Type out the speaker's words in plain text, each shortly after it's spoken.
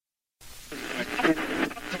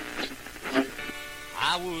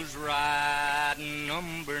was riding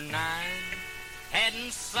number 9,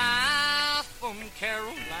 heading south from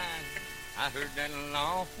Caroline. I heard that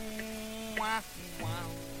long wow, wow,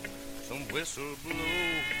 some whistle blow.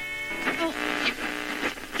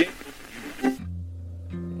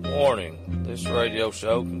 Warning, this radio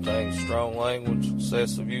show contains strong language,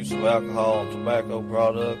 excessive use of alcohol and tobacco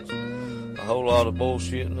products, a whole lot of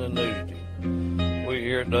bullshitting and nudity. We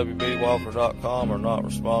here at WBWalker.com are not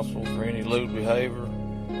responsible for any lewd behavior,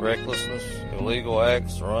 recklessness, illegal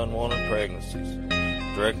acts, or unwanted pregnancies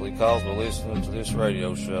directly caused by listening to this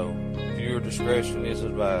radio show. Viewer discretion is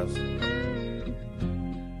advised.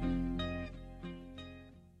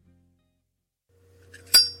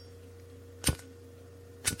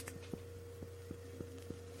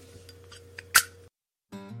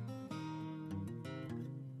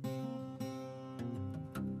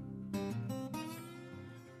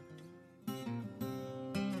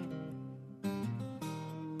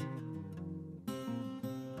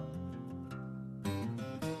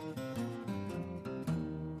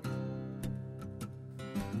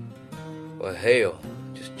 Well, hell,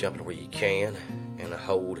 just jump it where you can and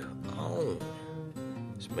hold on.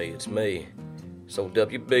 It's me. So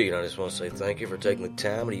WB, and I just want to say thank you for taking the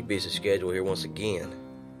time out of your busy schedule here once again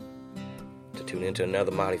to tune into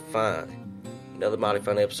another mighty fine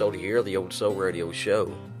episode here of the Old Soul Radio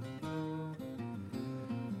Show.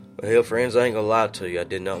 Well, hell, friends, I ain't gonna lie to you. I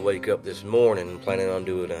did not wake up this morning planning on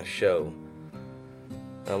doing a show.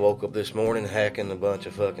 I woke up this morning hacking a bunch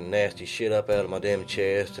of fucking nasty shit up out of my damn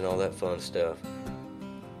chest and all that fun stuff.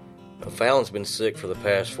 Fallon's been sick for the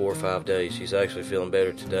past 4 or 5 days. She's actually feeling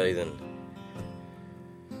better today than...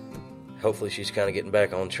 Hopefully she's kind of getting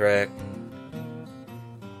back on track.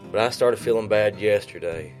 But I started feeling bad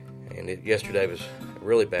yesterday. And yesterday was a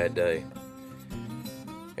really bad day.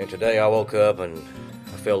 And today I woke up and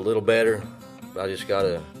I felt a little better. But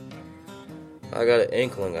I got an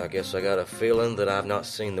inkling, I guess. I got a feeling that I've not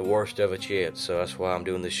seen the worst of it yet, so that's why I'm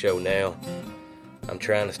doing this show now. I'm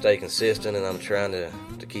trying to stay consistent, and I'm trying to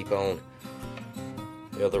keep on,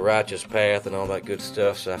 the righteous path and all that good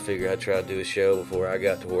stuff, so I figured I'd try to do a show before I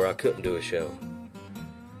got to where I couldn't do a show.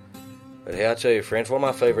 But hey, I tell you, friends, one of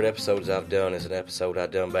my favorite episodes I've done is an episode I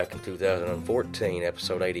done back in 2014,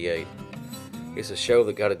 episode 88. It's a show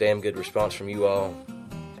that got a damn good response from you all,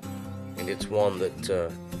 and it's one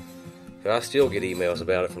that... I still get emails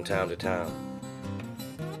about it from time to time.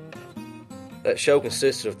 That show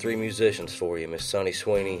consisted of 3 musicians for you, Miss Sunny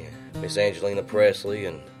Sweeney, Miss Angelina Presley,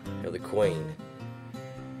 and the Queen,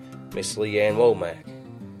 Miss Leanne Womack.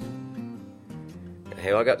 And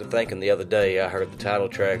hell, I got to thinking the other day, I heard the title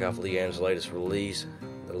track off Leanne's latest release,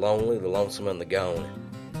 The Lonely, The Lonesome, and The Gone.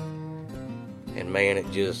 And man, it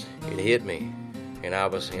hit me. And I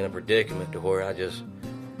was in a predicament to where I just...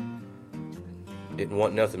 didn't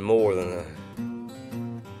want nothing more than to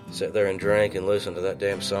sit there and drink and listen to that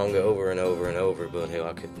damn song over and over and over, but hell,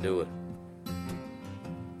 I couldn't do it.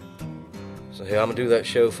 So hell, I'm going to do that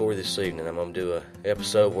show for you this evening. I'm going to do an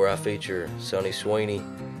episode where I feature Sunny Sweeney,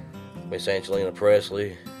 Miss Angelina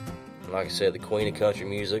Presley, and like I said, the Queen of Country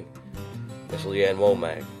Music, Miss Leanne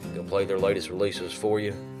Womack. They'll play their latest releases for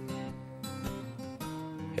you.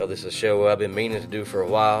 Hell, this is a show I've been meaning to do for a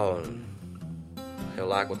while, and hell,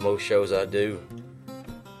 like with most shows I do,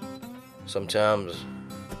 sometimes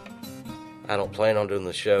I don't plan on doing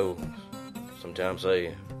the show. Sometimes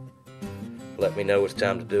they let me know it's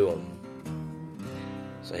time to do them.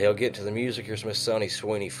 So hell, get to the music. Here's Miss Sunny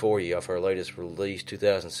Sweeney for you off her latest release,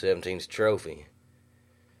 2017's Trophy,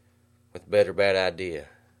 with Better Bad Idea,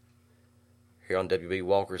 here on W.B.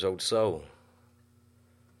 Walker's Old Soul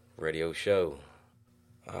Radio Show.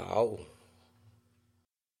 Oh.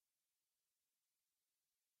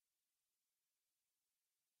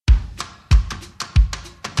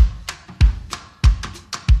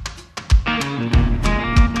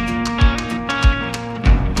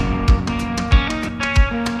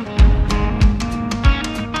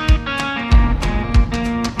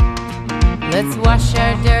 Let's wash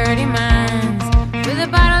our dirty minds with a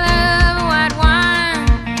bottle of white wine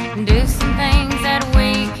and do some things that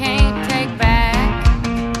we can't take back.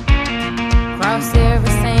 Cross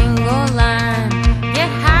every single line,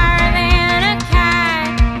 get higher than a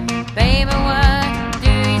kite. Baby, what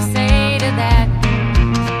do you say to that?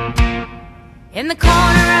 In the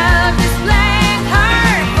corner of this blank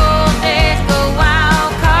heart, full days go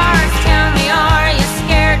wild cards. Tell me, are you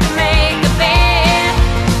scared to make a bet?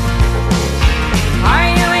 Are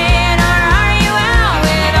you in or are you out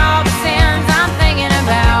with all the sins I'm thinking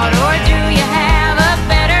about? Or do you have a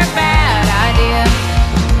better bad idea?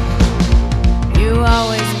 You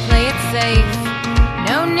always play it safe,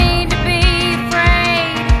 no need to be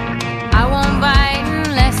afraid.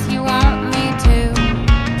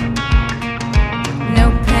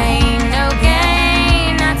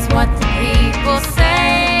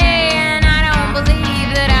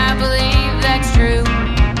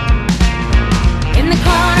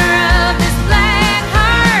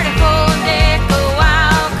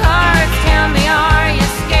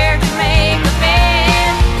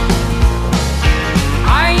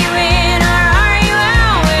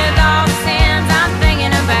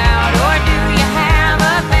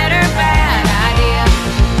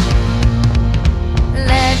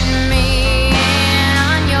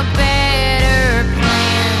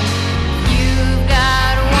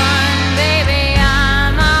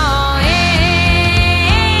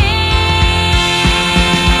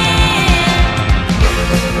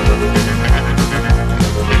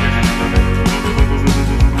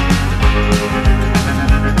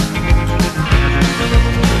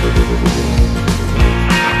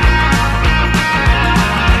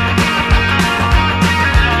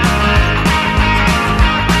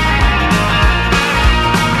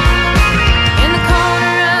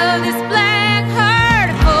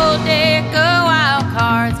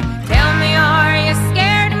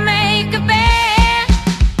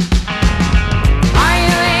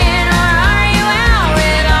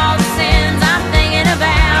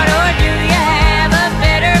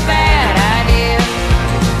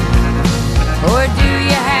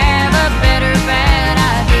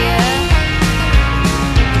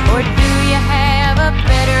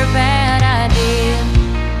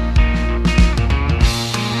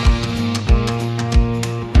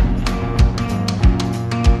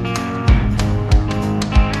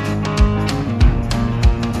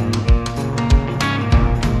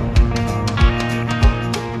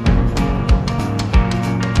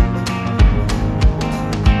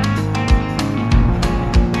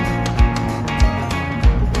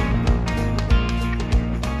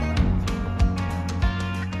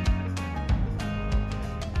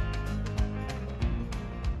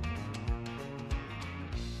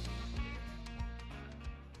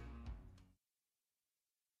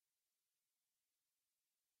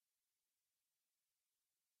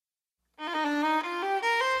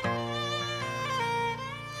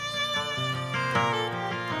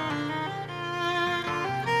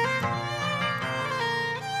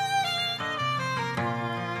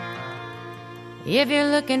 If you're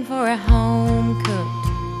looking for a home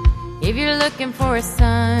cooked, if you're looking for a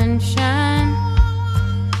sunshine,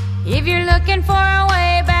 if you're looking for a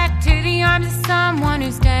way back to the arms of someone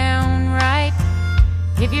who's downright,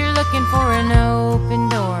 if you're looking for an open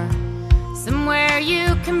door, somewhere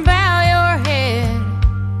you can bow your head,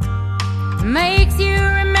 makes you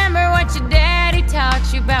remember what your daddy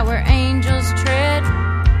taught you about where angels tread.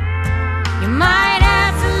 You might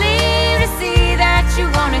have to leave to see that you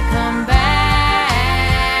want to come back.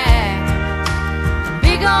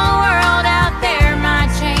 The big old world out there might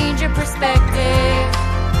change your perspective.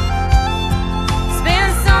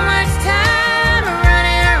 Spend so much time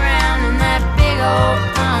running around in that big old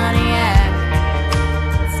Pontiac.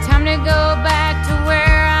 It's time to go back to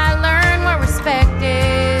where I learned what respect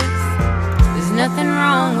is. There's nothing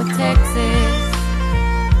wrong with Texas.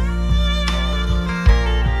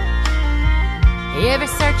 You ever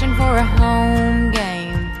searching for a home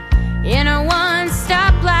game in a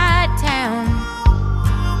one-stoplight town?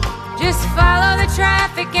 Just follow the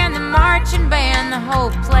traffic and the marching band, the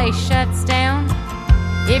whole place shuts down.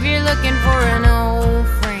 If you're looking for an old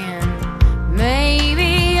friend,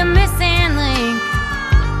 maybe a missing link,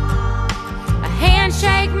 a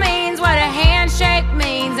handshake means what a handshake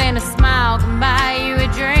means, and a smile can buy you a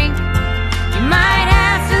drink. You might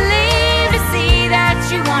have to leave to see that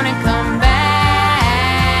you want to come back.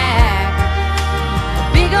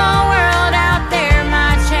 Big old world out there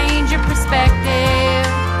might change your perspective.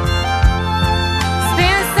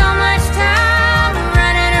 Spend so much time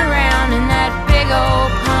running around in that big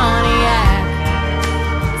old Pontiac.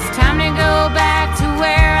 It's time to go back to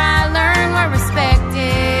where I learned what respect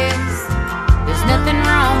is. There's nothing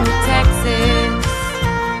wrong with Texas.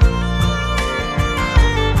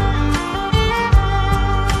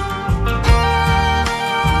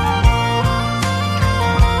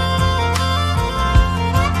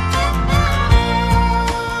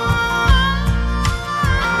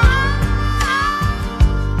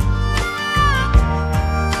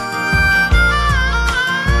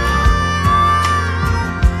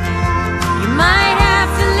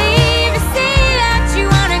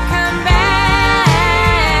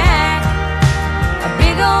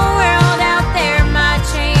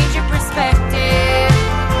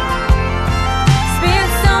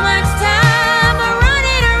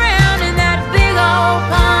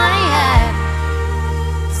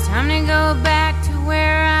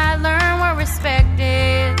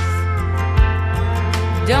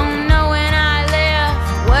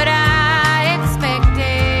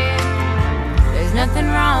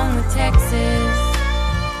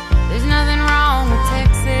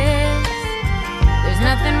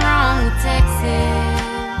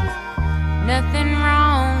 Nothing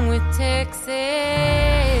wrong with Texas.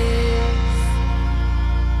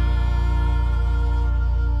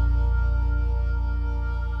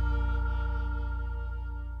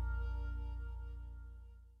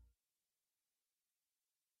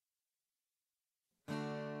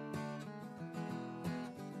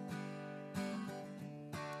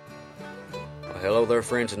 Hello there,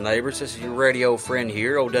 friends and neighbors. This is your radio friend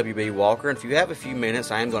here, OWB Walker, and if you have a few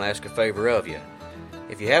minutes, I am going to ask a favor of you.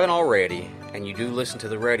 If you haven't already, and you do listen to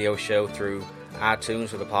the radio show through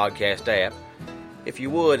iTunes or the podcast app, if you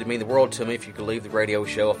would, it'd mean the world to me if you could leave the radio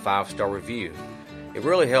show a 5-star review. It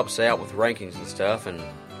really helps out with rankings and stuff, and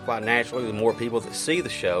quite naturally, the more people that see the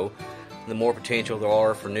show, the more potential there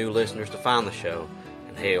are for new listeners to find the show.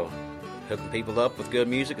 And hell, hooking people up with good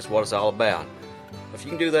music is what it's all about. If you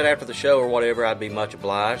can do that after the show or whatever, I'd be much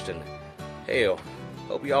obliged. And hell,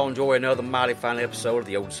 hope you all enjoy another mighty fine episode of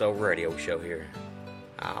the Old Soul Radio Show here.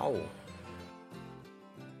 Ow.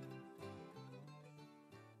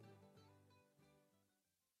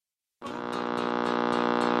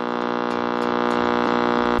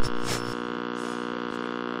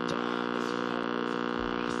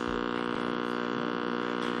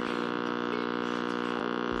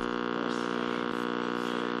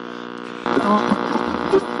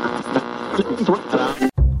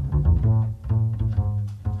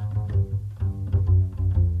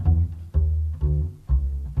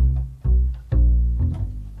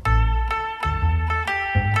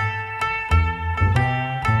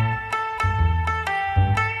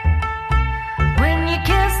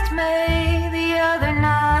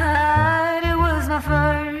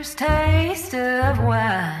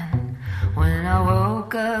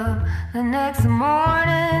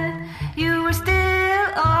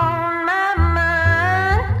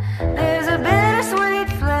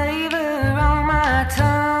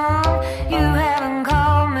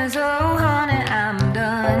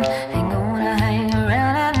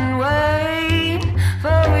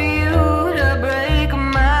 For you to break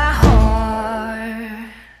my heart.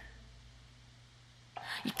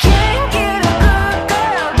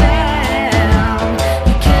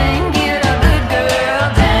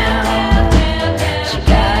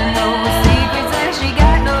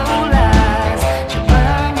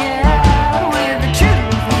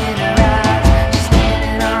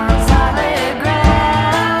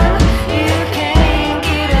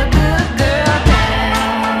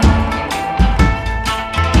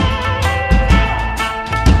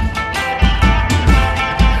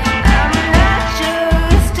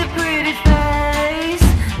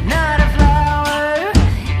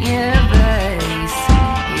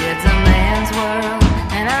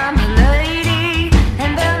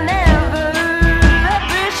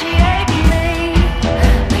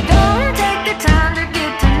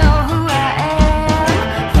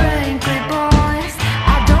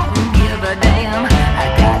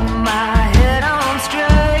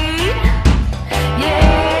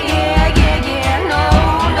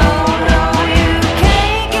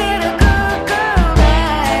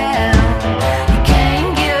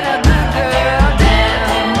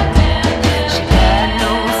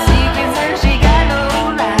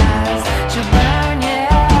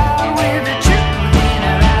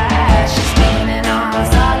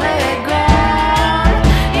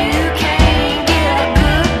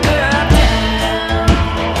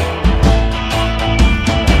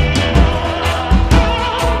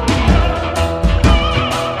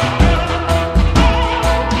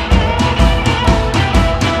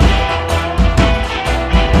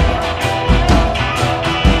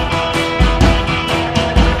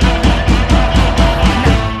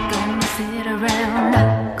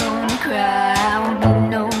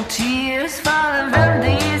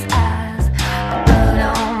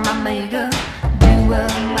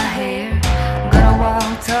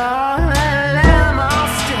 tall and I'm all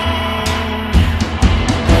stone.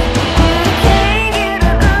 You can't get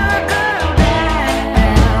a good girl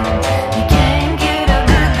down. You can't get a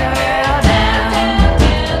good girl down.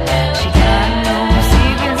 She got no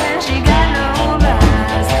secrets and she got no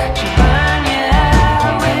lies. She burn you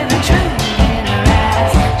out with the truth in her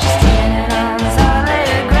eyes. She's standing on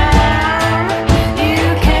solid ground. You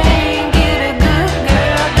can't get a good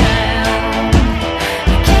girl down.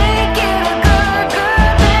 You can't get a good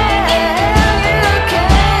girl down. You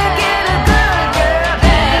can't get a good girl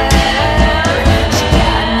down. She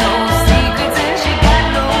got no secrets and she got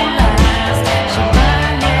no lies. She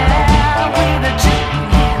burn you out with the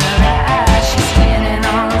truth in her eyes. She's standing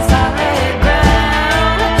on solid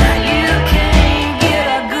ground. You can't get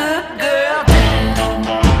a good girl down.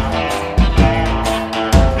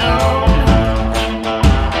 No,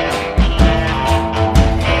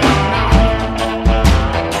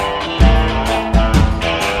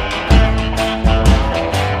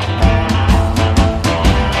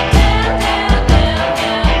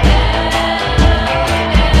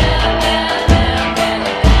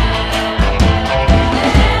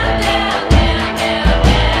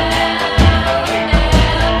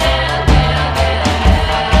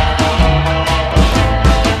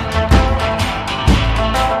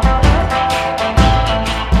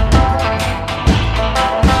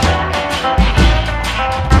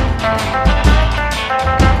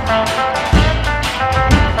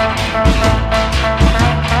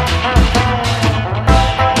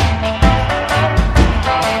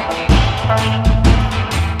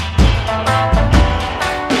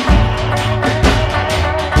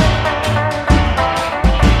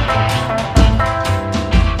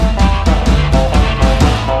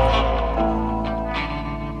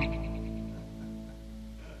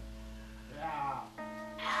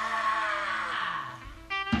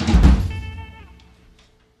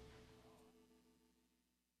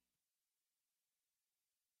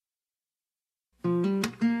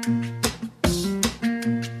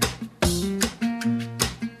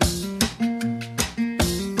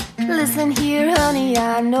 listen here, honey,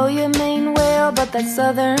 I know you mean well, but that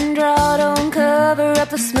southern drawl don't cover up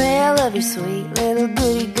the smell of your sweet little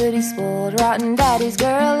goody-goody spoiled rotten daddy's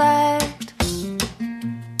girl act.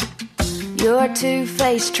 Your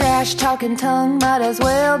two-faced trash-talking tongue might as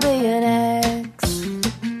well be an axe.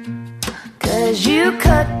 'Cause you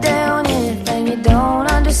cut down anything you don't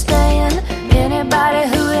understand. Anybody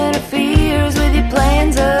who interferes with your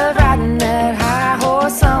plans of riding that high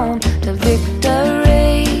horse on to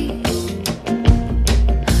victory.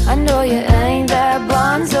 I know you ain't that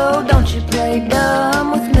blonde, so don't you play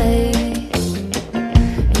dumb with me.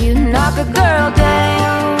 You knock a girl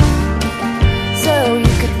down so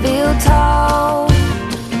you could feel tall.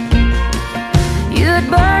 You'd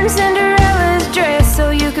burn Cinderella's dress so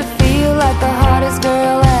you could feel like the hottest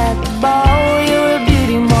girl at the ball. You're a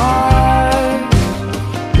beauty mark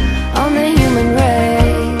on the human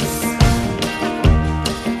race.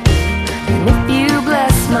 And if you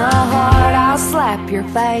bless my heart, I'll slap your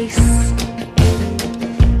face.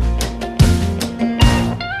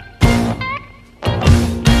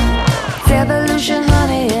 It's evolution,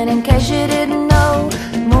 honey, and in case you didn't know,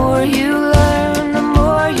 the more you learn, the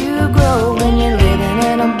more you grow. When you're living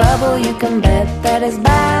in a bubble, you can bet that it's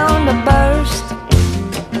bound to burst.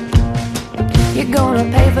 You're gonna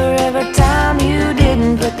pay for every time you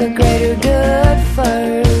didn't put the greater good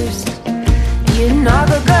first. You knock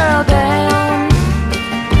a girl down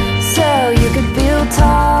so you could feel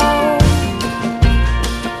tall.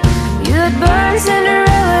 You'd burn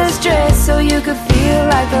Cinderella's dress so you could feel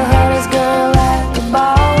like the hottest girl at the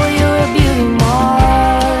ball. You're a beauty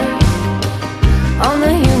mark on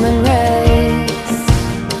the human race.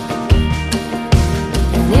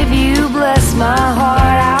 And if you bless my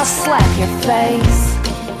heart, I'll slap your face.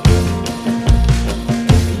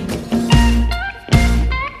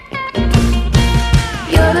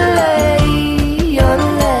 Yodelay,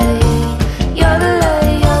 yodelay, yodelay,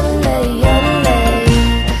 yodelay, yodelay,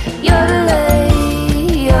 yodelay,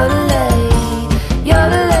 yodelay,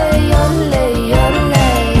 yodelay, yodelay,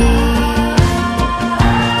 yodelay.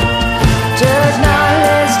 Judge not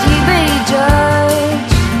lest ye be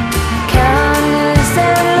judged. Kindness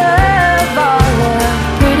and love are what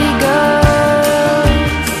pretty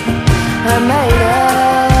girls are made of.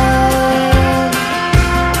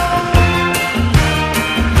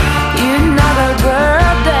 You knock a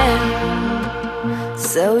girl down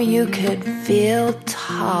so you could feel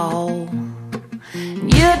tall.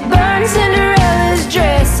 You'd burn Cinderella's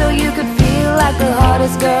dress so you could feel like the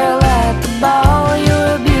hottest girl at the ball.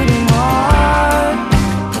 You're a beauty mark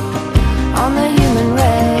on the human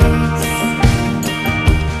race.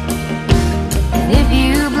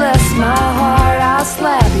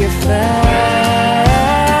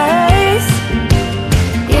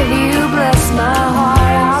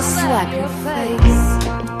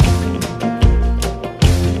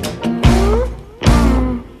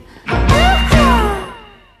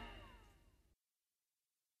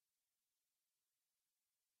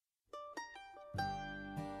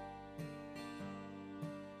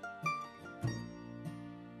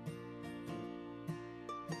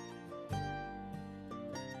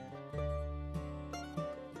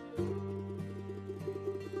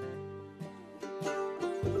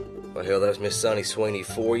 Well, hell, that's Miss Sunny Sweeney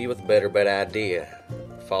for you with Better Bet Idea,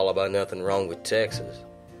 followed by Nothing Wrong with Texas,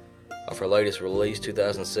 off her latest release,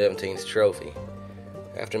 2017's Trophy.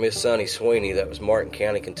 After Miss Sunny Sweeney, that was Martin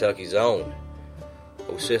County, Kentucky's own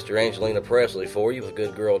old Sister Angelina Presley for you with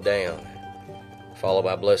Good Girl Down, followed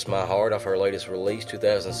by Bless My Heart off her latest release,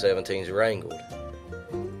 2017's Wrangled.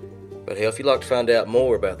 But hell, if you'd like to find out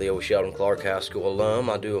more about the old Sheldon Clark High School alum,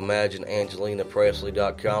 I do imagine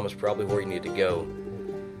AngelinaPresley.com is probably where you need to go.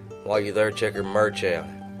 While you're there, check her merch out.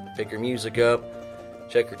 Pick her music up,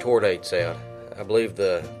 check her tour dates out. I believe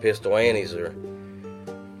the Pistol Annies are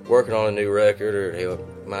working on a new record, or hell,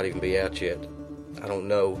 it might even be out yet. I don't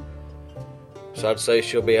know. So I'd say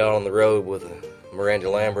she'll be out on the road with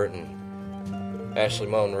Miranda Lambert and Ashley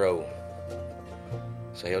Monroe.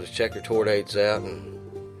 So hell, just check her tour dates out,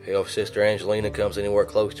 and hell, if Sister Angelina comes anywhere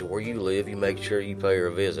close to where you live, you make sure you pay her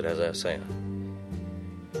a visit. How's that sound?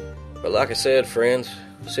 But like I said, friends,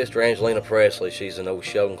 Sister Angelina Presley, she's an old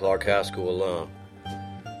Sheldon Clark High School alum.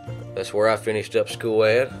 That's where I finished up school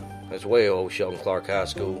at, as well, old Sheldon Clark High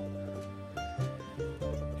School.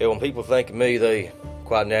 Yeah, when people think of me, they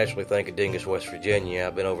quite naturally think of Dingus, West Virginia.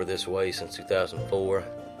 I've been over this way since 2004.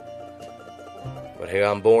 But here,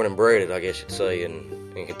 I'm born and bred it, I guess you'd say,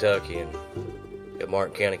 in Kentucky. And at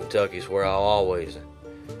Martin County, Kentucky is where I'll always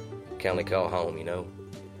county call home, you know.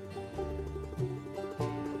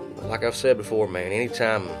 Like I've said before, man,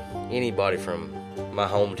 anytime anybody from my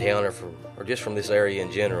hometown or just from this area in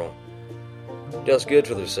general does good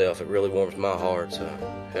for themselves, it really warms my heart. So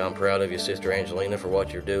I'm proud of you, Sister Angelina, for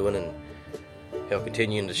what you're doing, and help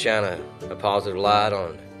continuing to shine a positive light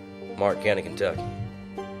on Martin County, Kentucky.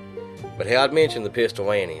 But hey, I'd mentioned the Pistol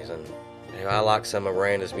Annies, and I like some of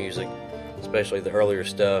Miranda's music, especially the earlier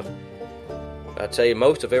stuff. I tell you,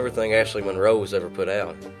 most of everything Ashley Monroe has ever put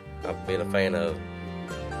out, I've been a fan of.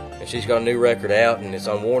 And she's got a new record out, and it's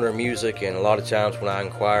on Warner Music, and a lot of times when I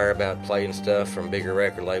inquire about playing stuff from bigger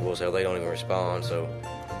record labels, hell, they don't even respond. So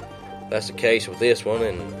that's the case with this one,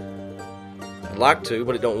 and I'd like to,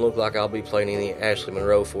 but it don't look like I'll be playing any Ashley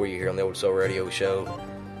Monroe for you here on the Old Soul Radio Show,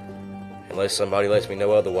 unless somebody lets me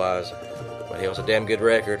know otherwise. But hell, it's a damn good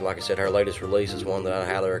record. Like I said, her latest release is one that I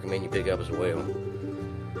highly recommend you pick up as well.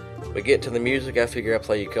 But get to the music, I figure I'll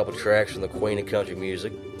play you a couple tracks from the Queen of Country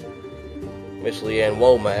Music, Miss Leanne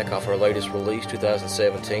Womack, off her latest release,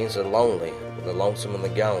 2017's The Lonely, The Lonesome and the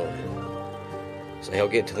Gone. So hell,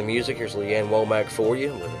 get to the music. Here's Leanne Womack for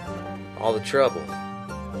you with All the Trouble.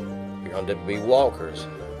 You're on WB Walker's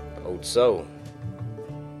Old Soul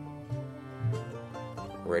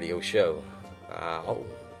Radio Show. Oh.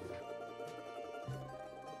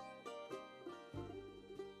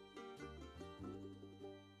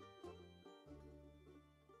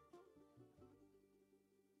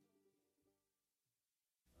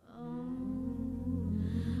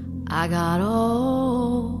 I got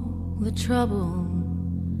all the trouble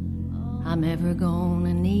I'm ever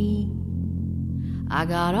gonna need. I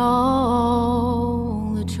got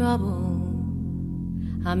all the trouble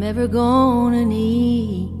I'm ever gonna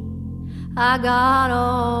need. I got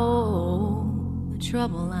all the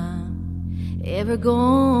trouble I'm ever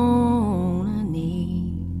gonna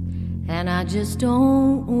need. And I just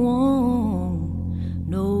don't want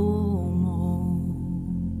no more.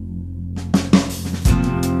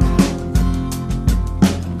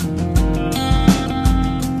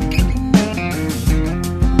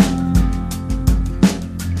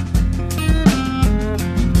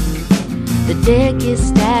 The deck is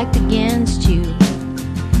stacked against you.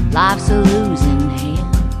 Life's a losing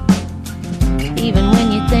hand. Even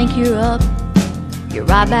when you think you're up, you're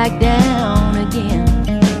right back down again.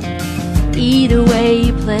 Either way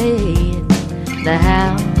you play it, the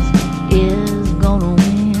house is gonna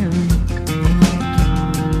win.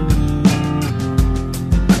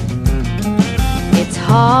 It's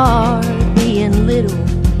hard being little,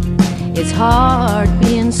 it's hard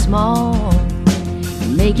being small.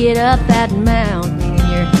 Make it up that mountain,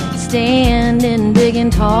 you're standing big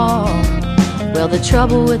and tall. Well, the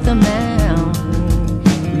trouble with the mountain,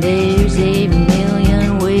 there's a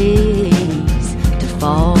million ways to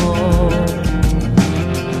fall.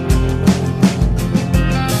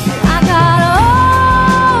 I got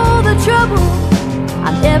all the trouble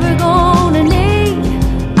I'm ever gonna need.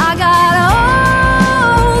 I got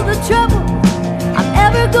all the trouble I'm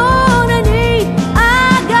ever gonna need.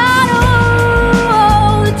 I got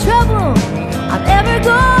all the trouble I'm ever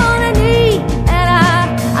gonna need. And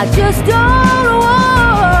I just don't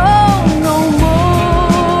want no more.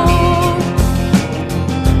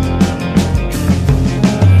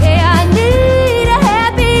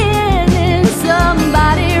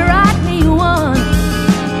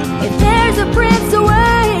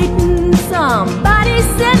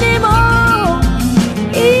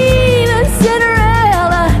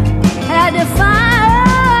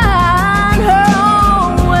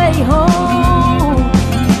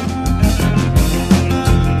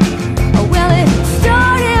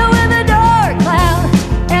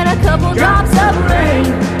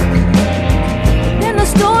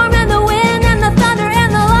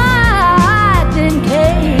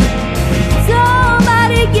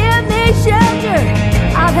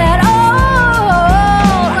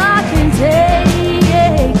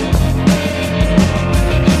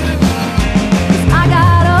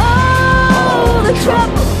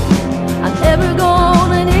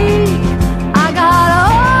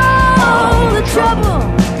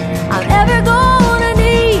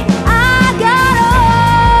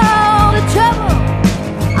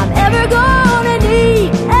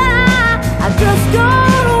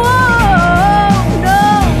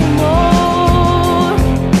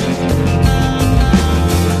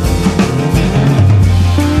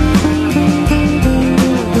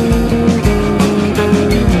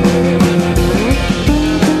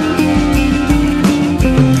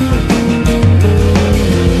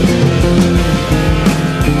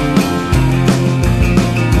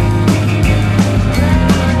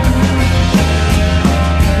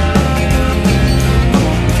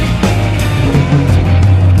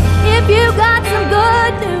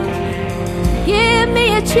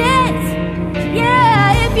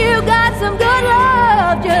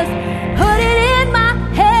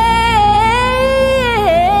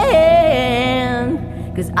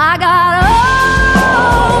 'cause I got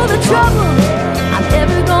all the trouble I'm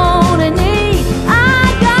ever gonna need.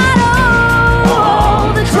 I got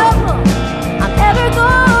all the trouble I'm ever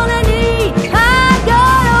gonna need. I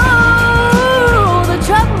got all the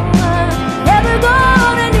trouble I'm ever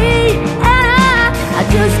gonna need. And I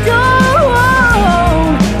just don't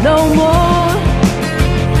want no more.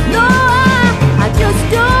 No, I just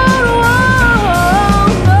don't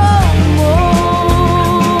want no more.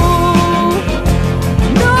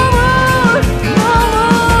 No more, no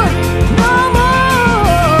more, no more.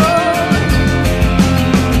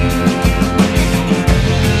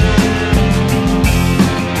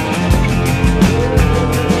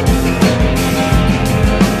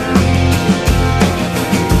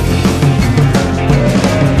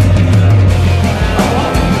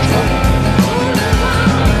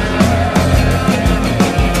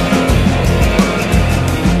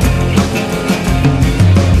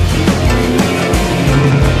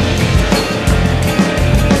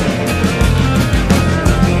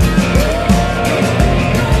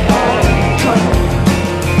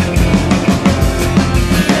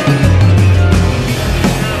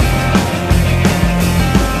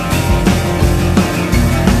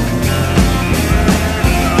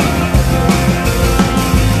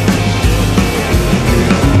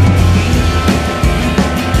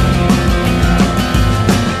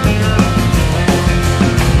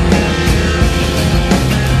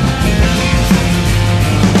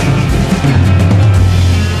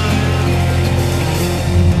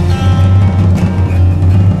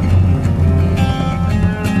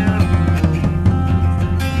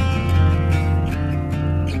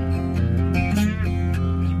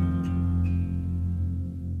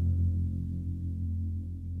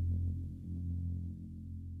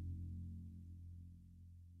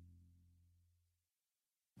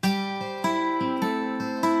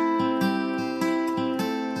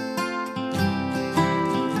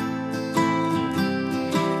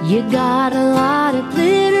 You got a lot of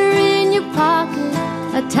glitter in your pocket,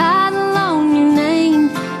 a title on your name,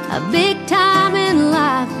 a big time in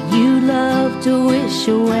life you love to wish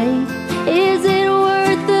away. Is it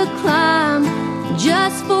worth the climb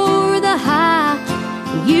just for the high?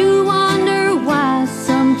 You wonder why,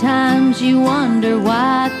 sometimes you wonder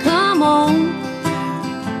why. Come on,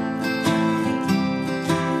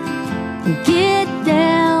 get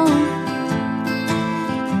down.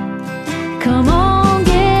 Come on,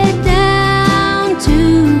 get down to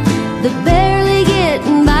the barely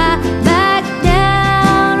getting by, back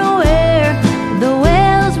down where the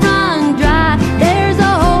wells run dry. There's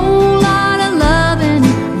a whole lot of loving,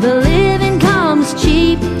 the living comes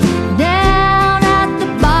cheap. Down at the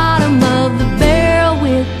bottom of the barrel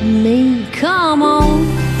with me. Come on,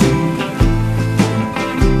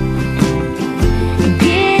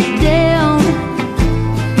 get down.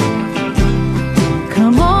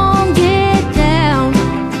 Come on, get down.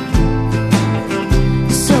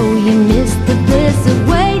 So you miss the bliss of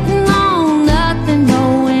waiting on nothing,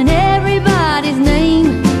 knowing everybody's name,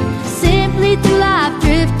 simply through life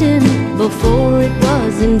drifting before it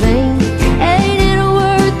was in vain. Ain't it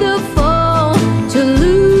worth the fall to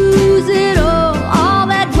lose it all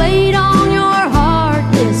that weight on your heart?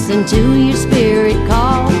 Listen to your spirit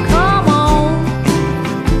call. Come on,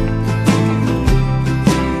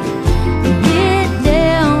 get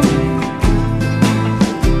down.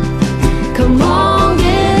 Come on,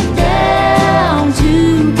 get down to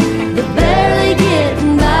the barely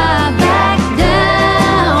getting by, back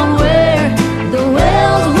down where the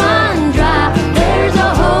wells run dry. There's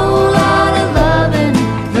a whole lot of loving,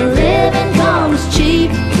 the living comes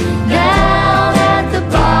cheap. Down at the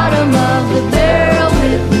bottom of the barrel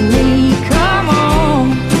with me. Come on,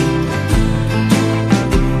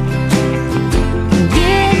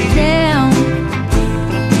 get down.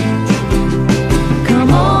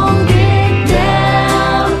 Come on, get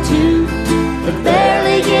down to the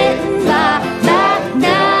barely getting by, back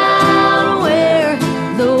down where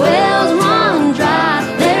the wells run dry.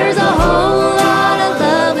 There's a whole lot of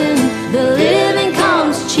loving, the living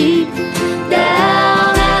comes cheap.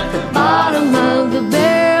 Down at the bottom of the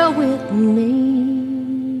barrel with me.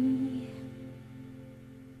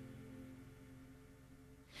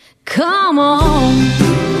 Come on,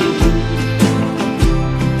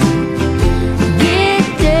 get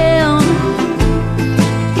down.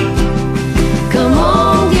 Come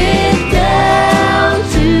on, get down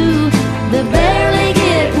to the barely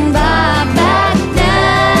getting by, back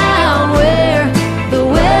down where the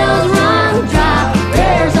wells run dry.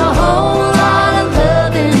 There's a whole lot of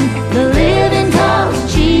loving, the living comes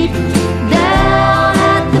cheap. Down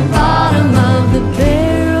at the bottom of the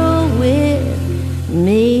barrel with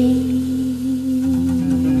me.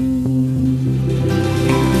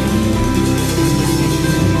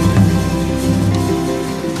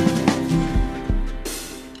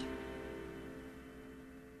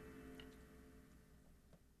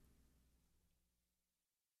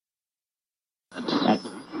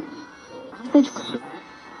 I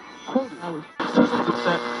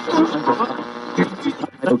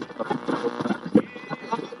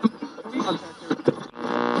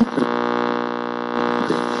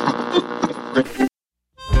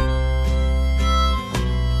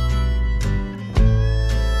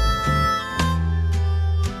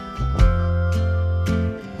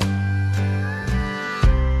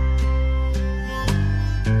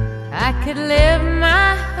could live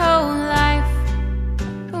my whole life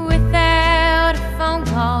without a phone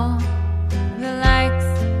call, the likes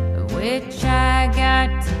of which I got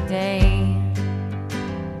today.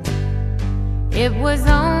 It was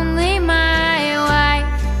only my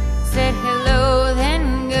wife said hello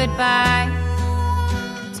then goodbye,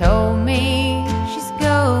 told me she's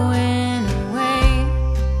going away.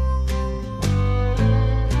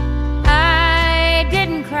 I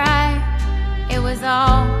didn't cry, it was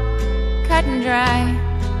all cut and dry.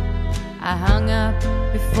 I hung up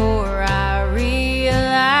before I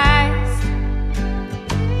realized.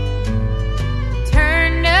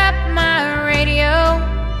 Turned up my radio,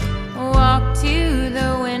 walked to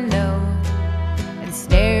the window and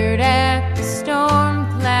stared at the storm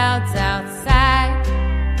clouds outside.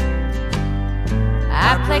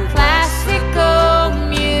 I play classical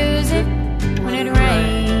music when it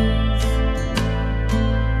rains,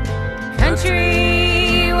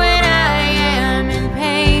 country when I am in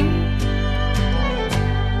pain.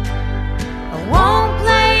 I won't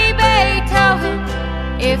play Beethoven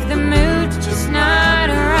if the mood's just not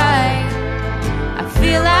right. I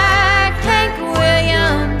feel like Hank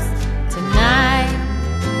Williams tonight.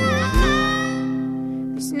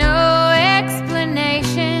 There's no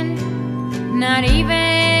explanation, not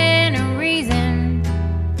even a reason,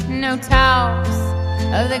 no talks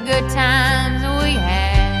of the good times we had.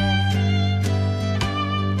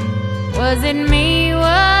 Was it me,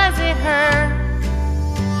 was it her?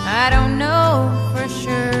 I don't know for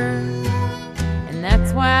sure, and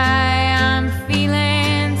that's why I'm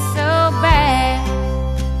feeling so bad.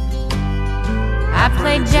 I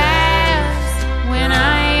play jazz when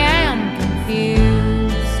I am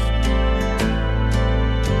confused,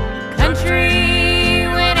 country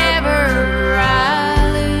whenever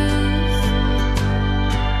I lose.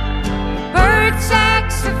 Bird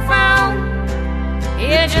saxophone,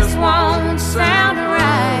 it just won't sound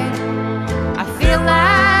right. I feel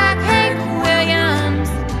like Hank Williams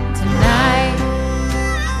tonight.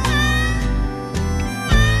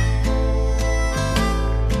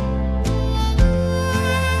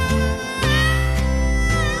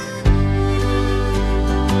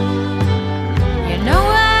 You know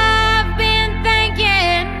I've been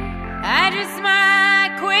thinking I just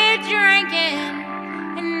might quit drinking,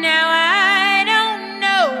 and now I don't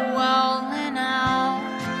know all in all.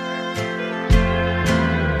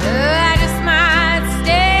 I just might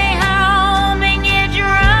stay home and get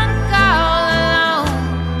drunk all alone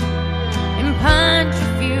and punch a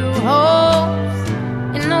few holes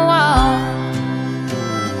in the wall.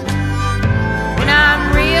 When I'm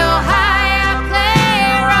real high, I play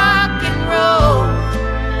rock and roll,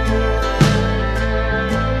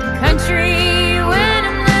 country when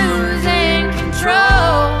I'm losing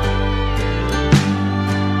control.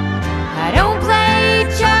 I don't play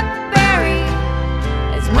Chuck Berry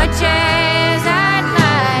as much as I'd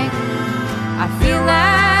like. I feel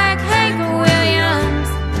like Hank Williams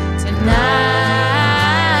tonight.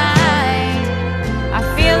 I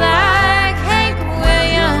feel like Hank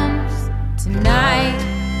Williams tonight.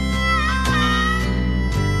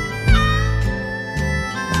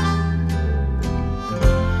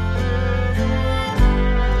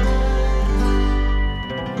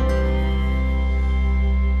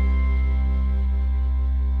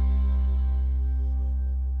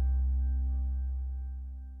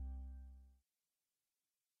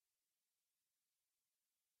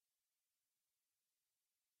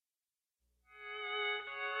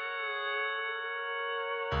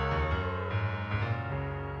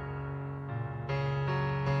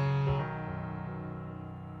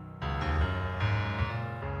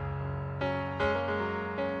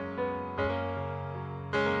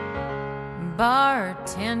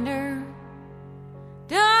 Bartender,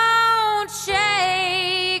 don't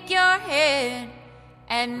shake your head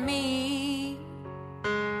at me.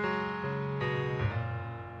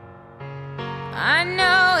 I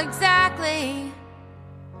know exactly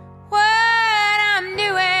what I'm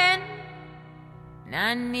doing, and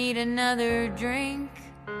I need another drink.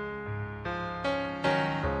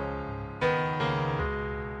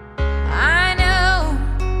 I know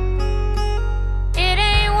it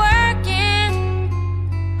ain't working.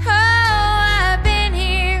 Oh, I've been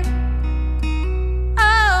here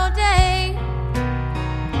all day.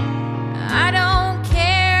 I don't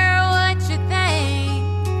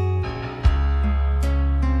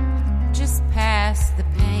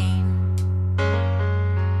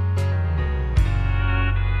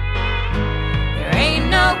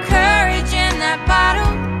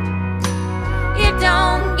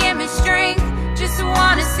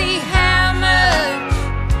wanna see how much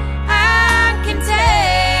I can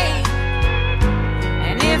take.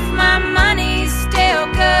 And if my money's still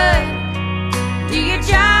good, do your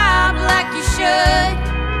job like you should.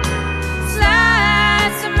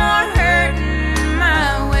 Slide some more hurting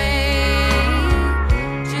my way.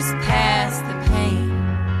 Just past the pain.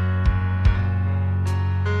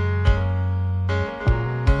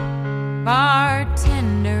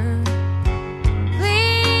 Bartender,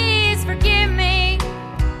 please forgive me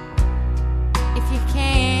if you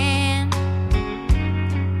can.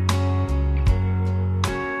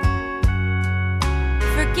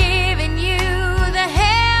 Forgiving you the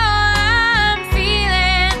hell I'm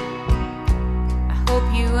feeling. I hope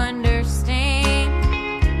you understand.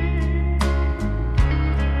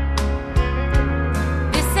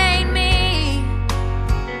 This ain't me,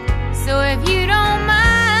 so if you don't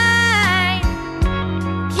mind,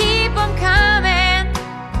 keep 'em coming.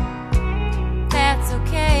 That's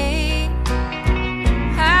okay.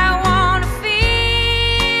 I wanna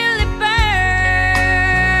feel it burn,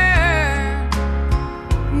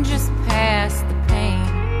 just past the pain.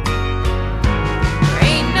 There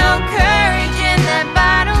ain't no courage in that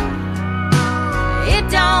bottle. It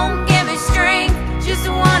don't give me strength. Just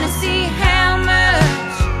wanna see how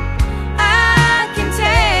much I can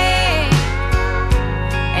take.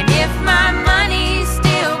 And if my money's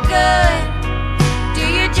still good, do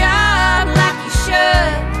your job like you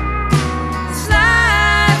should.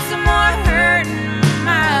 Slide some more hurting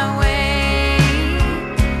my way.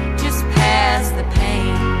 Just past the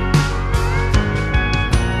pain.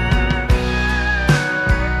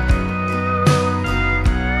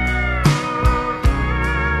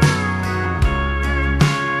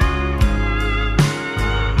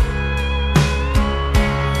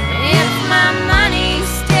 And if my money's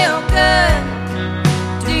still good,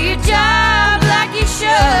 do your job like you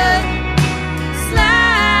should.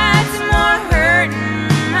 Slide some more hurting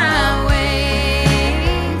my way.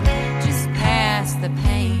 Just past the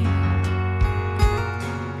pain.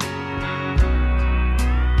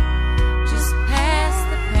 Just past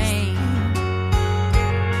the pain.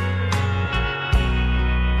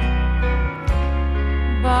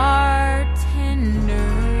 Bartender.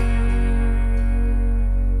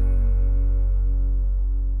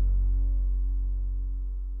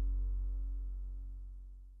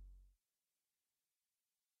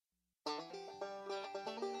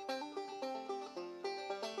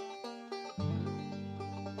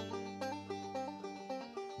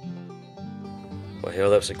 Well,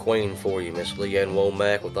 hell, that's a queen for you, Miss Leanne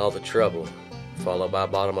Womack with All the Trouble, followed by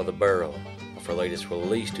Bottom of the Barrel, off her latest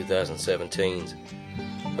release, 2017's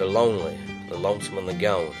The Lonely, The Lonesome and the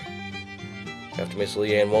Gone. After Miss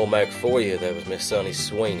Leanne Womack for you, that was Miss Sonny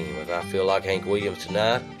Sweeney with I Feel Like Hank Williams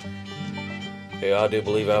Tonight. Yeah, I do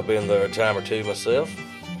believe I've been there a time or two myself.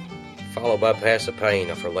 Followed by Past the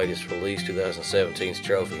Pain off her latest release, 2017's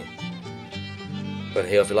Trophy. But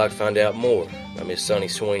hell, if you'd like to find out more about Miss Sonny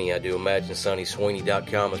Sweeney, I do imagine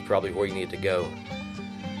SonnySweeney.com is probably where you need to go.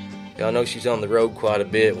 Yeah, I know she's on the road quite a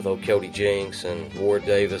bit with old Cody Jinks and Ward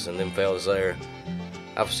Davis and them fellas there.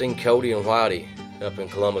 I've seen Cody and Whitey up in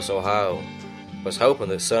Columbus, Ohio. Was hoping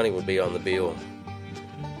that Sonny would be on the bill.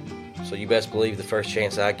 So you best believe the first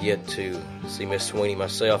chance I get to see Miss Sweeney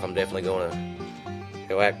myself, I'm definitely going to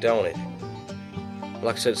go act on it.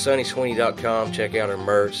 Like I said, SonnySweeney.com, check out her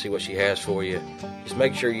merch, see what she has for you. Just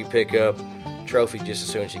make sure you pick up Trophy just as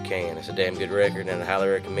soon as you can. It's a damn good record, and I highly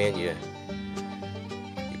recommend you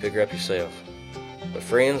pick her up yourself. But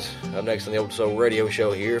friends, up next on the Old Soul Radio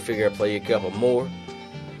Show here, figure I'd play you a couple more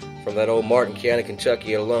from that old Martin County,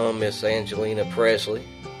 Kentucky alum, Miss Angelina Presley.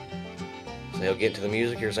 So he'll get to the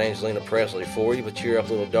music. Here's Angelina Presley for you, but cheer up,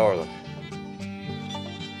 little darling.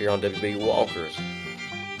 Here on WB Walker's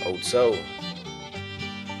Old Soul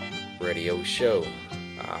Radio Show.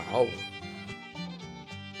 Ow.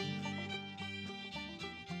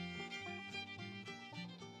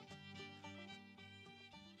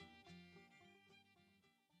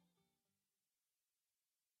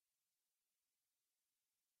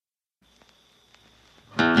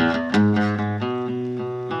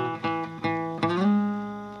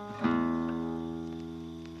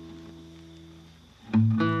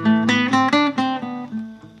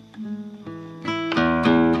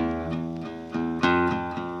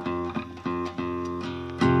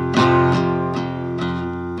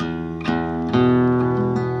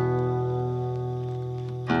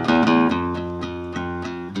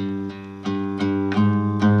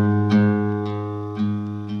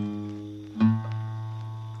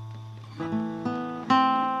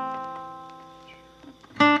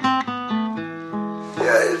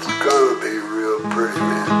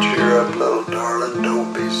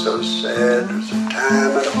 sad. There's a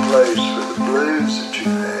time and a place for the blues that you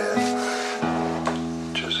had.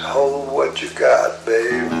 Just hold what you got,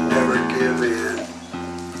 babe, and never give in.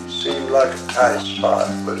 Seems like a tight spot,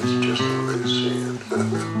 but it's just a loose end.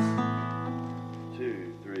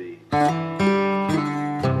 2, 3.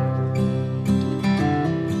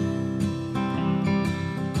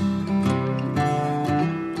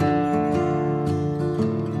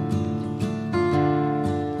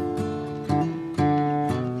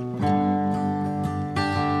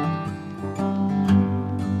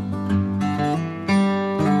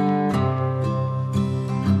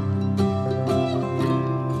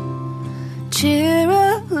 Cheer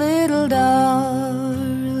up, little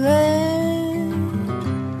darling.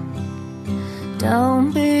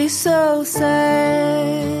 Don't be so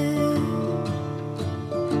sad.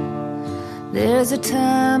 There's a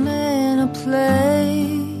time and a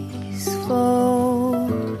place for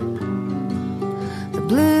the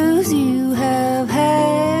blues you have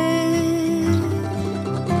had.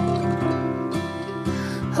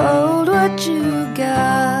 Hold what you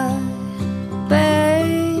got, babe.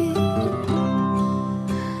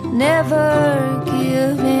 Never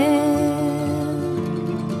give in.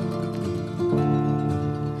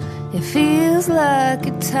 It feels like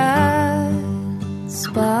a tight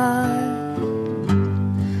spot,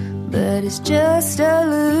 but it's just a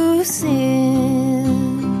loose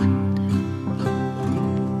end.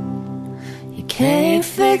 You can't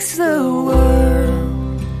fix the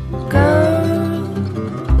world, girl.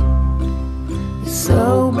 It's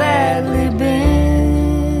so badly bent.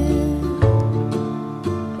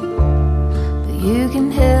 You can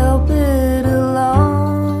help it along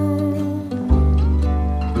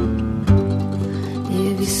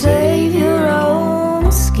if you save your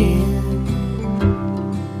own skin.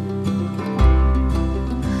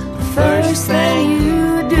 The first thing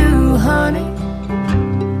you do, honey,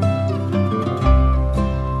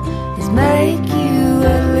 is make you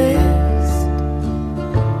a list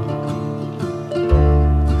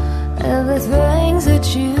of the things that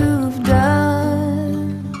you've done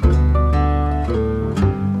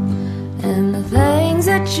and the things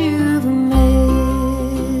that you've missed.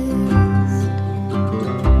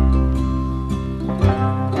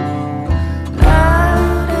 La,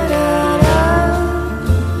 da, da, da,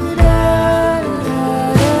 da, da, da,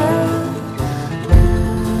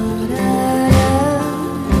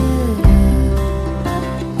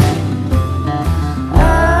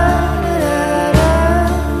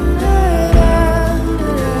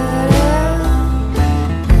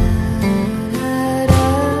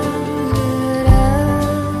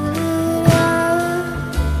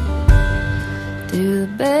 do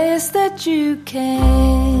the best that you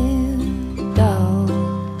can, dog.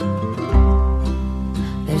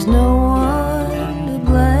 There's no one to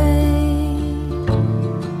blame.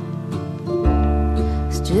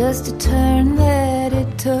 It's just a turn that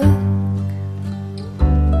it took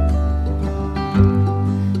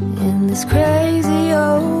in this crazy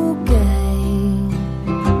old game.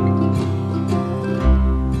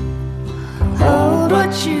 Hold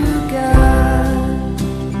what you got,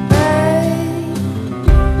 babe.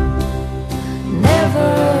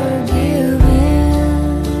 Never give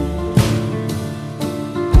in.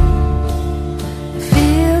 It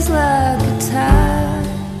feels like a tight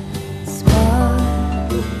spot,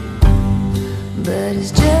 but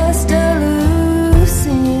it's just a loose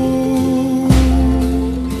end.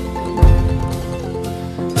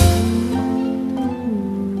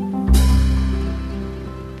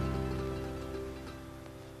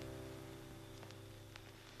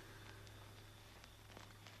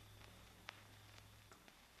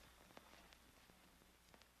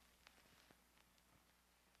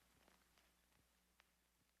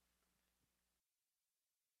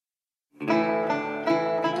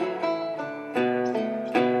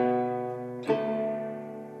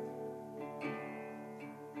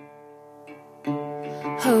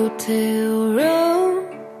 Hotel room,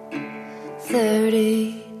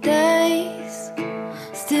 30 days.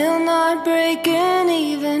 Still not breaking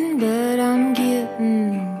even, but I'm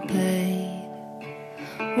getting paid.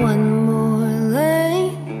 One more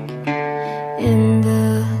link in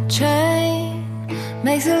the chain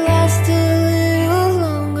makes it last a little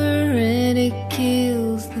longer, and it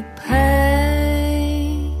kills the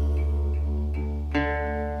pain.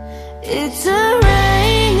 It's a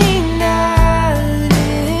rainy night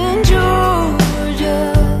in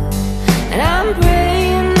Georgia, and I'm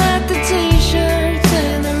praying that the t-shirts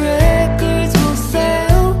and the records will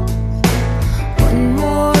sell. One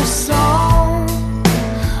more song,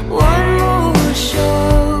 one more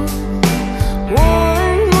show,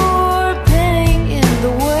 one more penny in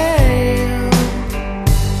the well.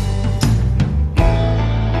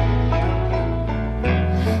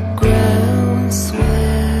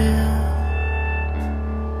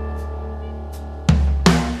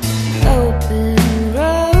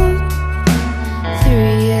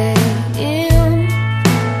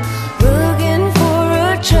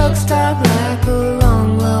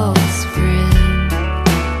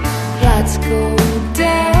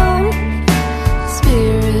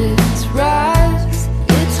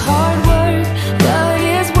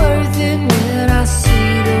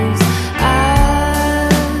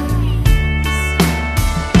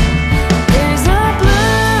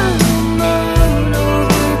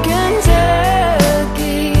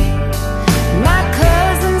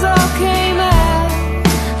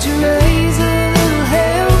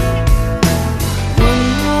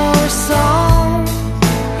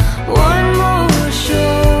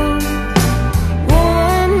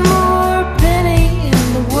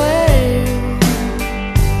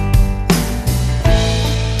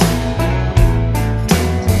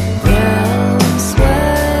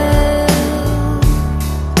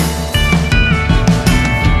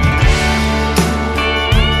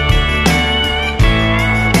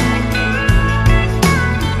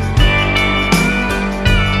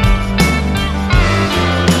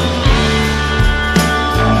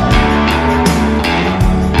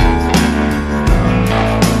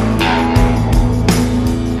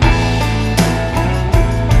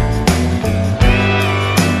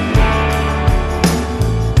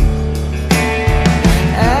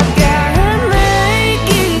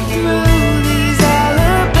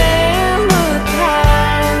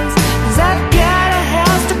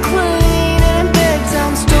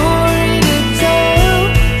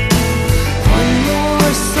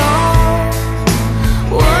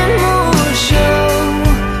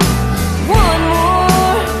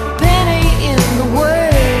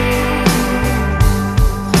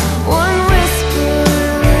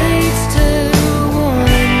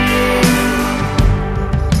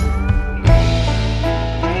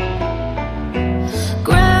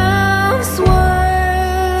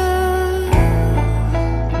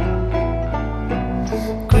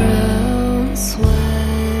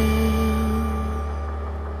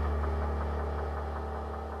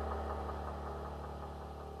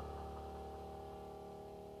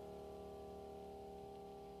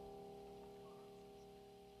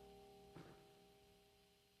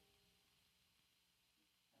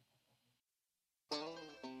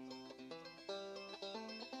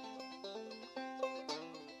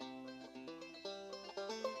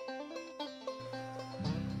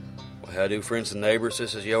 How do, friends and neighbors?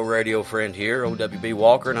 This is your radio friend here, OWB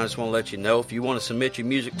Walker, and I just want to let you know if you want to submit your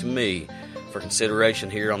music to me for consideration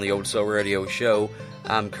here on the Old Soul Radio Show,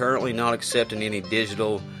 I'm currently not accepting any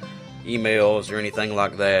digital emails or anything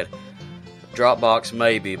like that. Dropbox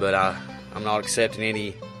maybe, but I'm not accepting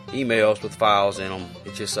any emails with files in them.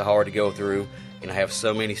 It's just so hard to go through, and I have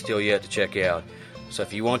so many still yet to check out. So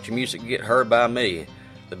if you want your music to get heard by me,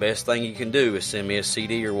 the best thing you can do is send me a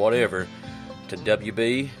CD or whatever to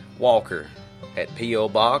WB Walker at P.O.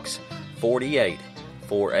 Box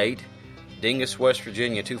 4848, Dingus, West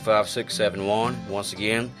Virginia 25671. Once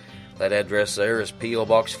again, that address there is P.O.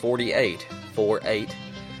 Box 4848,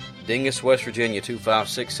 Dingus, West Virginia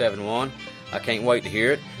 25671. I can't wait to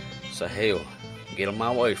hear it. So hell, get on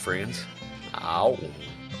my way, friends. Ow.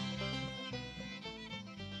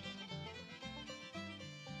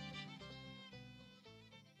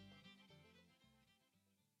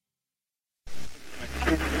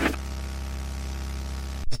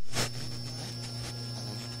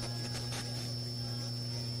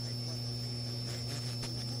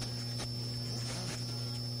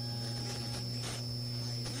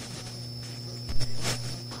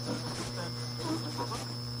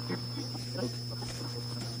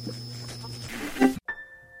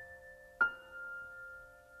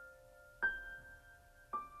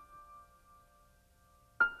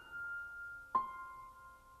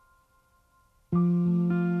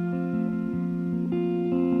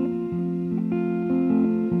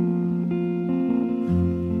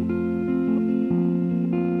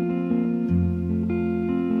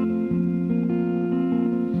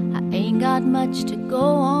 Got much to go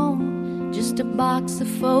on, just a box of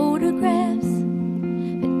photographs.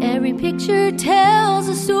 But every picture tells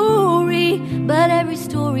a story, but every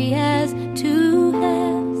story has two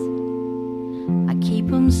halves. I keep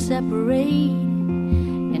them separated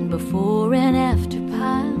in before and after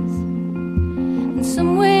piles. And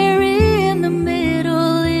somewhere in the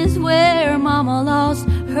middle is where Mama lost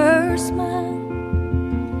her smile.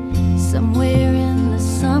 Somewhere in the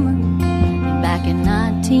summer back in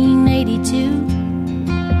 1982,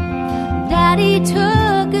 Daddy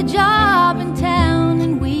took a job in town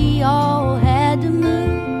and we all had to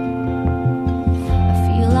move. I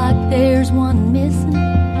feel like there's one missing,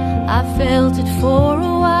 I felt it for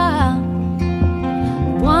a while.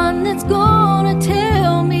 One that's gonna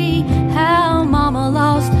tell me how Mama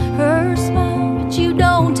lost her smile. But you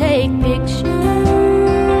don't take pictures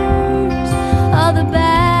of the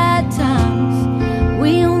bad times,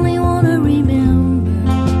 we only wanna remember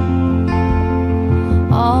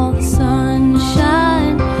all the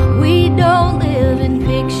sunshine. We don't live in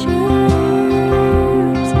pictures.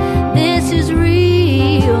 This is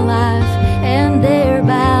real life, and they're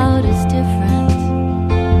about as different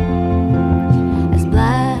as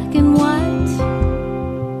black and white.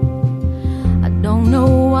 I don't know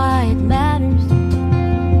why it matters,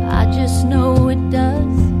 I just know it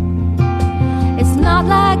does. It's not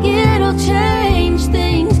like it'll change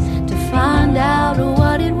things to find out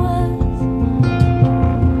what it was.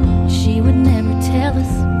 She would never tell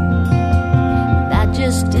us, that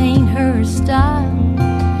just ain't her style.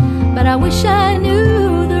 But I wish I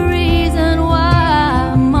knew the reason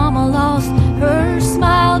why Mama lost her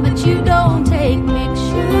smile. But you don't take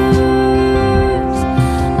pictures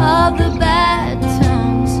of the bad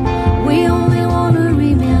times, we only want to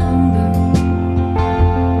remember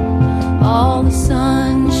all the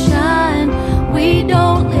sunshine. We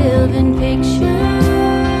don't live in pictures.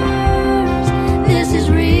 This is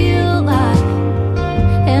real life,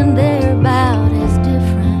 and they're about as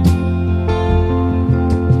different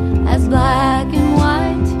as black and white.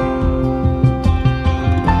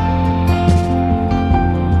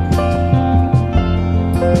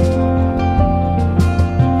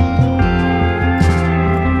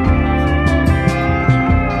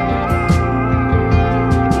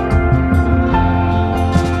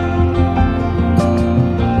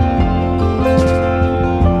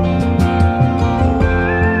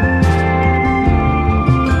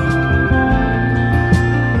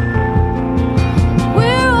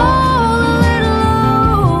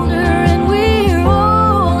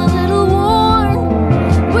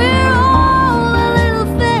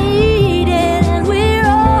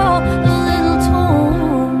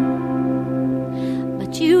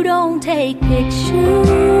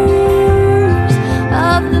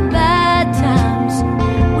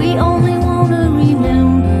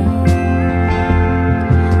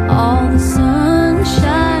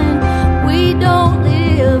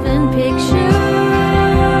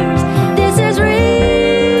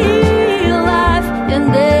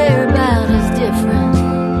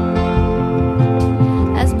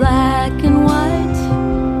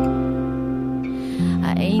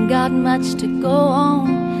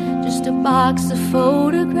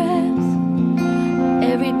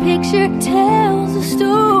 picture tells a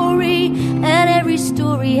story, and every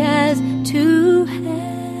story has two halves.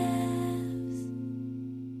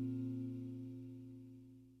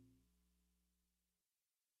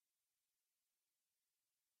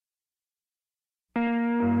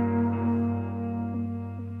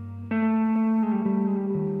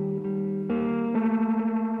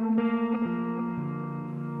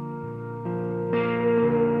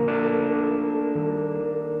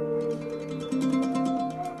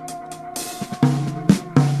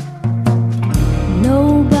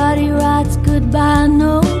 Nobody writes goodbye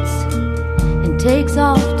notes and takes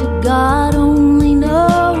off to God only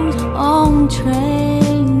knows on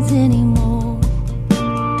trains anymore.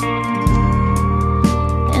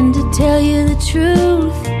 And to tell you the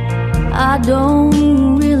truth, I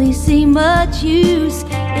don't really see much use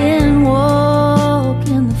in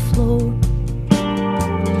walking the floor.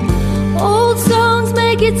 Old songs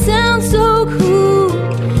make it sound so cool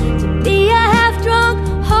to be a half-drunk,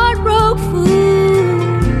 heart-broke fool.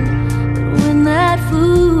 But when that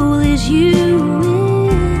fool is you,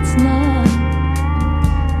 it's not.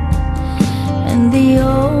 And the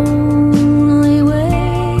only way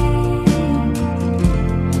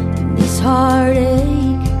this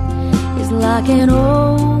heartache is like an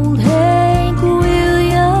old Hank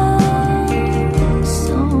Williams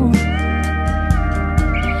song,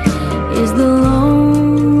 is the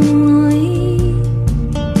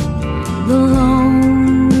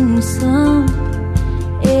lonesome,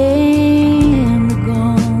 and the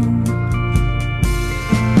gone.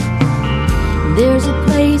 There's a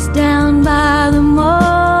place down by the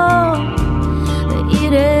mall, but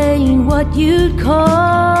it ain't what you'd call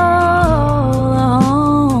a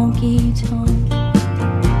honky tonk.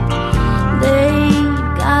 They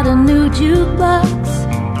got a new jukebox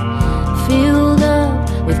filled up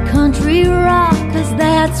with country rock, 'cause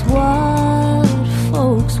that's what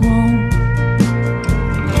folks want.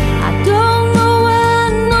 I don't know why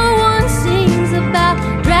no one sings about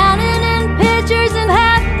drowning in pictures and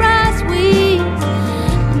half-price weeds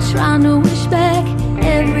and trying to wish back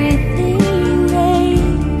everything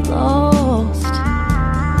they've lost.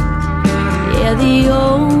 Yeah, the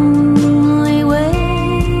only way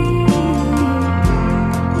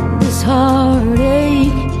this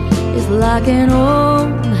heartache is like an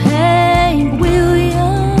old Hank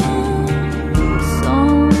Williams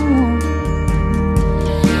song,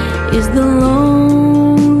 is the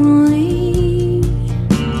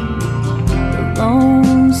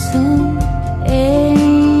lonesome,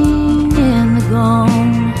 and the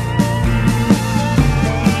gone.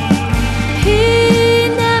 He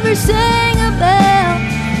never sang a bell,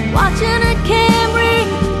 watching a Camry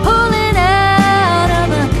pulling out of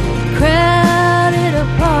a crowded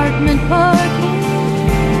apartment parking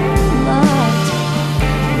lot.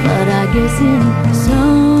 But I guess in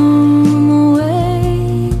some way,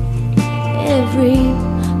 every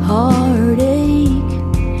heartache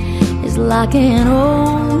is like an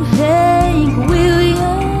old Hank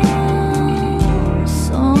Williams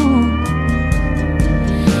song.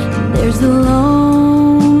 There's the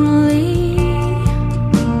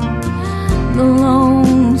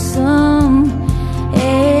lonesome,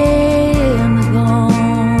 and the gone.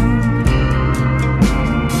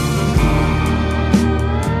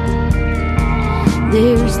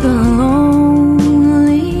 There's the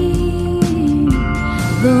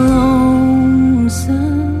lonesome,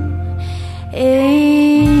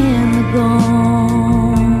 and the gone.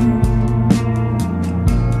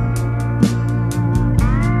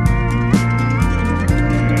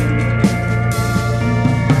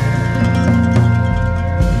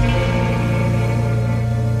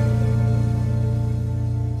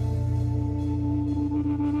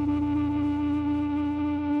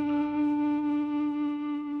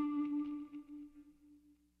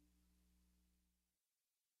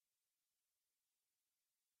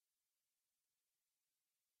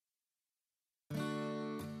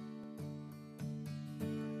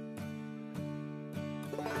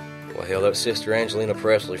 Well, hell, that's Sister Angelina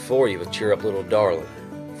Presley for you with Cheer Up Little Darling,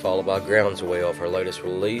 followed by Grounds Away off her latest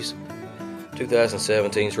release,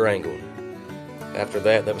 2017's Wrangled. After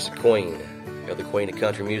that was the Queen, the Queen of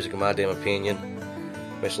country music in my dim opinion,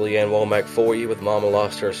 Miss Leanne Womack for you with Mama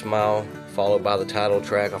Lost Her Smile, followed by the title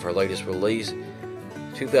track off her latest release,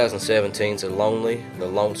 2017's The Lonely, The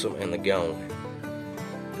Lonesome, and The Gone.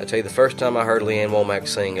 I tell you, the first time I heard Leanne Womack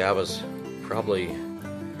sing, I probably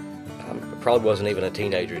wasn't even a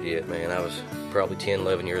teenager yet, man. I was probably 10,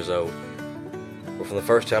 11 years old. But from the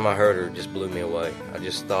first time I heard her, it just blew me away. I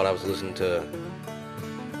just thought I was listening to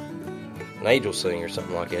an angel sing or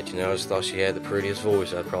something like that, you know. I just thought she had the prettiest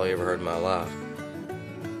voice I'd probably ever heard in my life.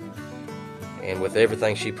 And with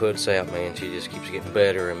everything she puts out, man, she just keeps getting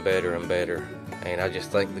better and better and better. And I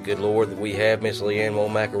just thank the good Lord that we have Miss Leanne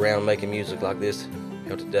Womack around making music like this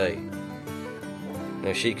today. You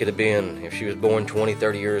know, she could have been, if she was born 20,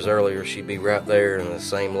 30 years earlier, she'd be right there in the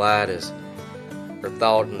same light as, or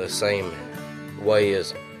thought in the same way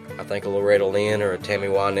as, I think, a Loretta Lynn or a Tammy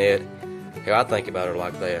Wynette. Hell, I think about her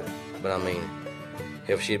like that. But I mean,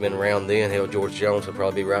 if she'd been around then, hell, George Jones would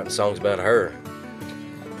probably be writing songs about her.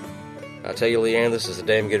 I tell you, Leanne, this is a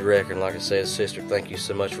damn good record. And like I said, sister, thank you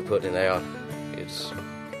so much for putting it out.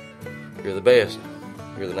 You're the best.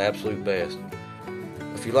 You're the absolute best.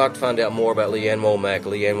 If you'd like to find out more about Leanne Womack,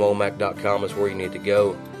 LeanneWomack.com is where you need to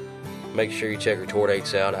go. Make sure you check her tour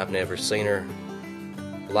dates out. I've never seen her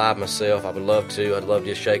live myself. I would love to. I'd love to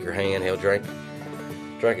just shake her hand. Hell, drink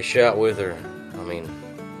a shot with her. I mean,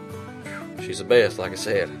 she's the best, like I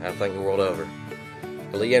said. I think the world of her.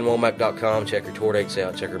 LeanneWomack.com, check her tour dates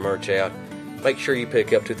out, check her merch out. Make sure you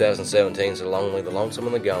pick up 2017's The Lonely, The Lonesome,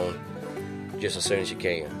 and The Gone just as soon as you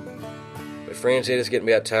can. But friends, it is getting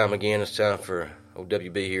to be that time again. It's time for old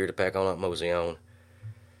WB here to pack on up, mosey on.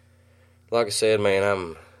 Like I said,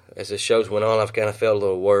 man, as this show's went on, I've kind of felt a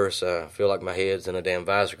little worse. I feel like my head's in a damn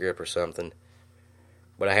visor grip or something.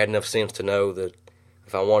 But I had enough sense to know that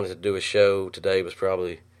if I wanted to do a show, today was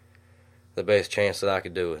probably the best chance that I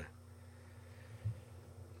could do it.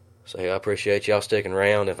 So I appreciate y'all sticking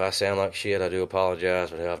around. If I sound like shit, I do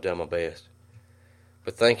apologize, but I've done my best.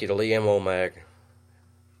 But thank you to Leanne Womack.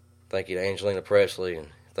 Thank you to Angelina Presley, and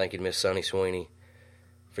thank you to Miss Sunny Sweeney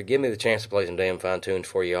for giving me the chance to play some damn fine tunes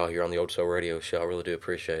for y'all here on the Old Soul Radio Show. I really do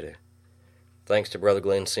appreciate it. Thanks to Brother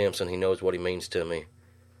Glenn Simpson. He knows what he means to me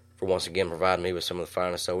for once again providing me with some of the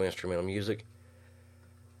finest soul instrumental music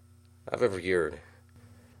I've ever heard.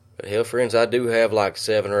 But hell, friends, I do have like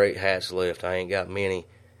 7 or 8 hats left. I ain't got many.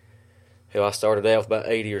 Hell, I started out with about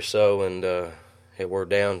 80 or so, and we're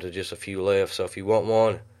down to just a few left. So if you want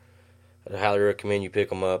one, I highly recommend you pick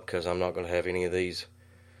them up, because I'm not going to have any of this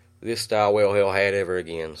style well hell hat ever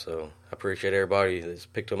again. So I appreciate everybody that's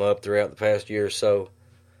picked them up throughout the past year or so.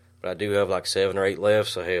 But I do have like 7 or 8 left,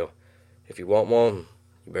 so hell, if you want one,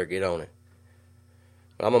 you better get on it.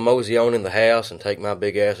 But I'm going to mosey on in the house and take my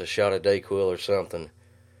big ass a shot of Dayquil or something.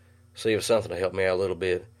 See if something will help me out a little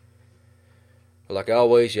bit. But like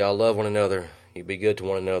always, y'all love one another. You be good to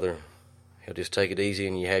one another. He'll just take it easy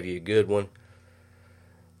and you have you a good one.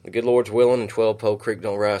 The good Lord's willing and 12 Pole Creek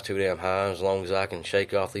don't rise too damn high, as long as I can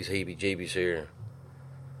shake off these heebie-jeebies here.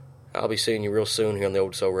 I'll be seeing you real soon here on the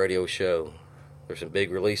Old Soul Radio Show. There's some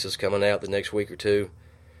big releases coming out the next week or two.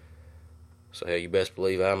 So hell, you best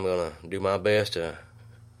believe I'm going to do my best to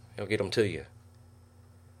get them to you.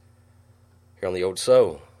 Here on the Old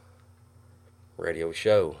Soul Radio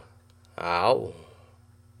Show. Ow.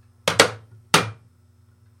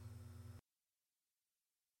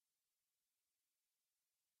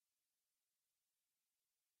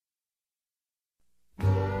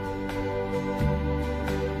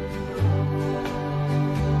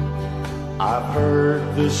 I've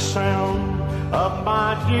heard the sound of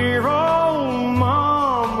my dear old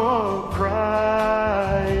mama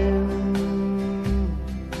crying,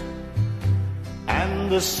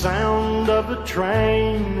 and the sound of the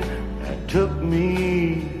train that took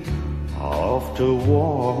me off to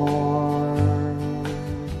war,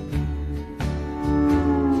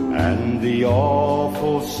 and the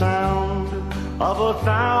awful sound of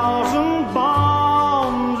 1,000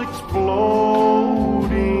 bombs exploding.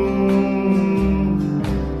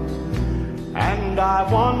 And I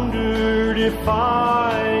wondered if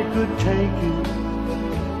I could take it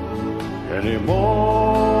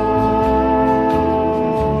anymore.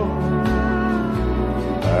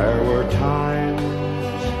 There were times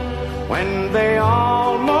when they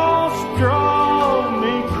almost drove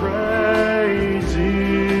me crazy,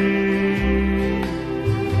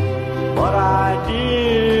 but I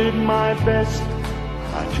did my best.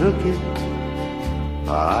 I took it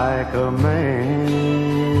like a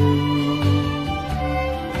man.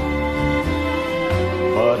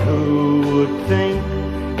 But who would think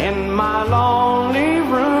in my lonely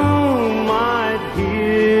room I'd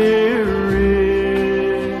hear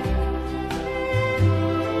it,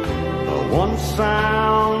 the one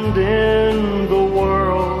sound in the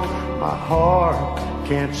world my heart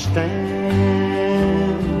can't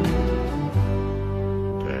stand,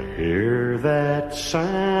 to hear that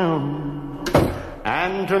sound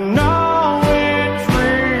and to know it's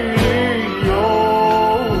really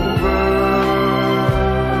over.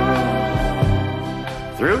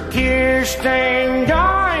 Through tear-stained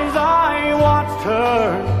eyes I watched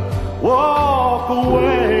her walk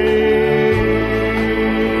away,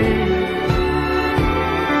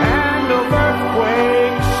 and over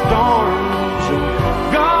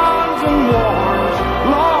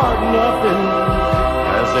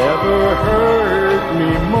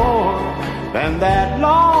and that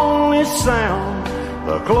lonely sound,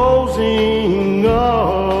 the closing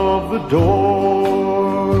of the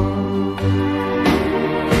door.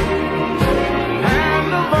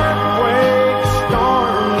 And of earthquakes,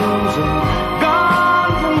 storms, and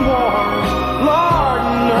guns and wars, Lord,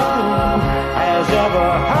 nothing has ever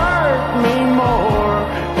hurt me more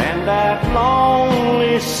than that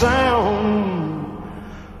lonely sound,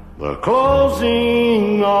 the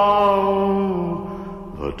closing of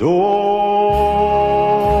the door.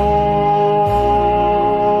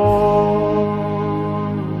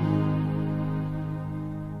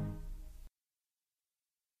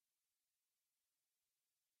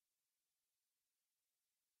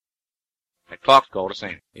 That clock's called us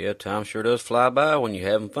in. Yeah, time sure does fly by when you're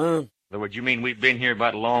having fun. In other words, you mean we've been here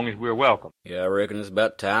about as long as we're welcome? Yeah, I reckon it's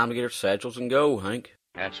about time to get our satchels and go, Hank.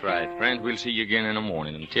 That's right. Friends, we'll see you again in the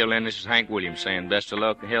morning. Until then, this is Hank Williams saying best of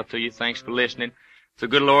luck and health to you. Thanks for listening. If the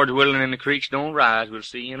good Lord's willing and the creeks don't rise, we'll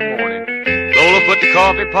see you in the morning. Lola, put the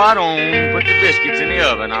coffee pot on, put the biscuits in the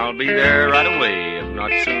oven. I'll be there right away, if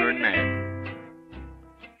not sooner than that.